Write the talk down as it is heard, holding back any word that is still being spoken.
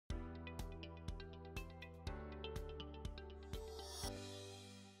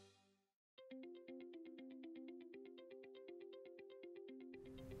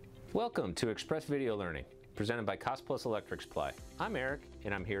Welcome to Express Video Learning, presented by Cost Plus Electric Supply. I'm Eric,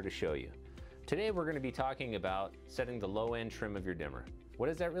 and I'm here to show you. Today we're going to be talking about setting the low-end trim of your dimmer. What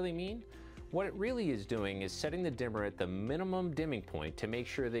does that really mean? What it really is doing is setting the dimmer at the minimum dimming point to make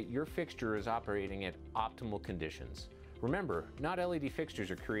sure that your fixture is operating at optimal conditions. Remember, not LED fixtures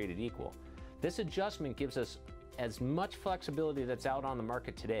are created equal. This adjustment gives us as much flexibility that's out on the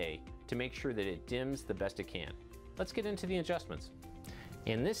market today to make sure that it dims the best it can. Let's get into the adjustments.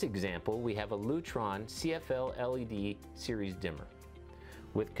 In this example, we have a Lutron CFL LED series dimmer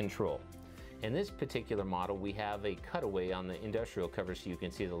with control. In this particular model, we have a cutaway on the industrial cover so you can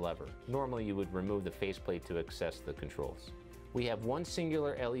see the lever. Normally, you would remove the faceplate to access the controls. We have one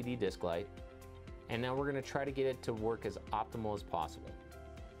singular LED disc light, and now we're going to try to get it to work as optimal as possible.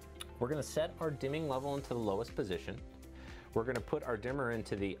 We're going to set our dimming level into the lowest position. We're going to put our dimmer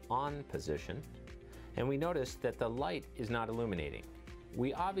into the on position, and we notice that the light is not illuminating.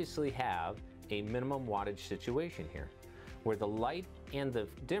 We obviously have a minimum wattage situation here, where the light and the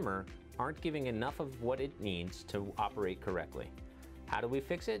dimmer aren't giving enough of what it needs to operate correctly. How do we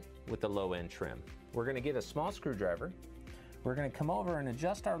fix it? With the low end trim. We're going to get a small screwdriver. We're going to come over and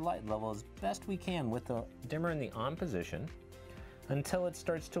adjust our light level as best we can with the dimmer in the on position until it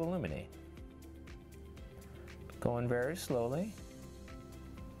starts to illuminate. Going very slowly.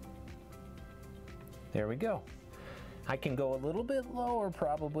 There we go. I can go a little bit lower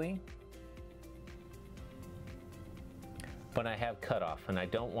probably, but I have cutoff and I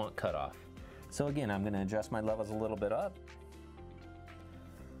don't want cutoff. So again, I'm going to adjust my levels a little bit up.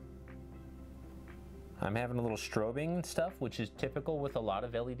 I'm having a little strobing and stuff, which is typical with a lot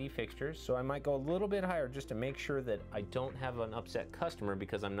of LED fixtures, so I might go a little bit higher just to make sure that I don't have an upset customer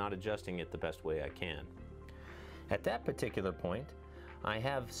because I'm not adjusting it the best way I can. At that particular point, I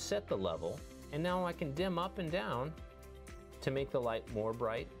have set the level, and now I can dim up and down to make the light more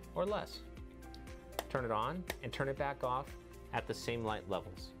bright or less. Turn it on and turn it back off at the same light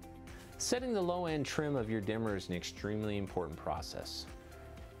levels. Setting the low end trim of your dimmer is an extremely important process.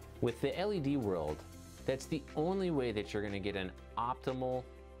 With the LED world, that's the only way that you're going to get an optimal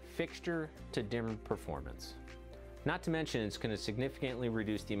fixture to dimmer performance. Not to mention, it's going to significantly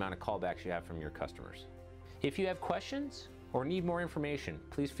reduce the amount of callbacks you have from your customers. If you have questions or need more information,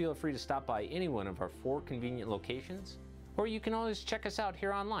 please feel free to stop by any one of our 4 convenient locations, or you can always check us out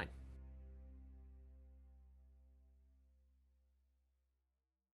here online.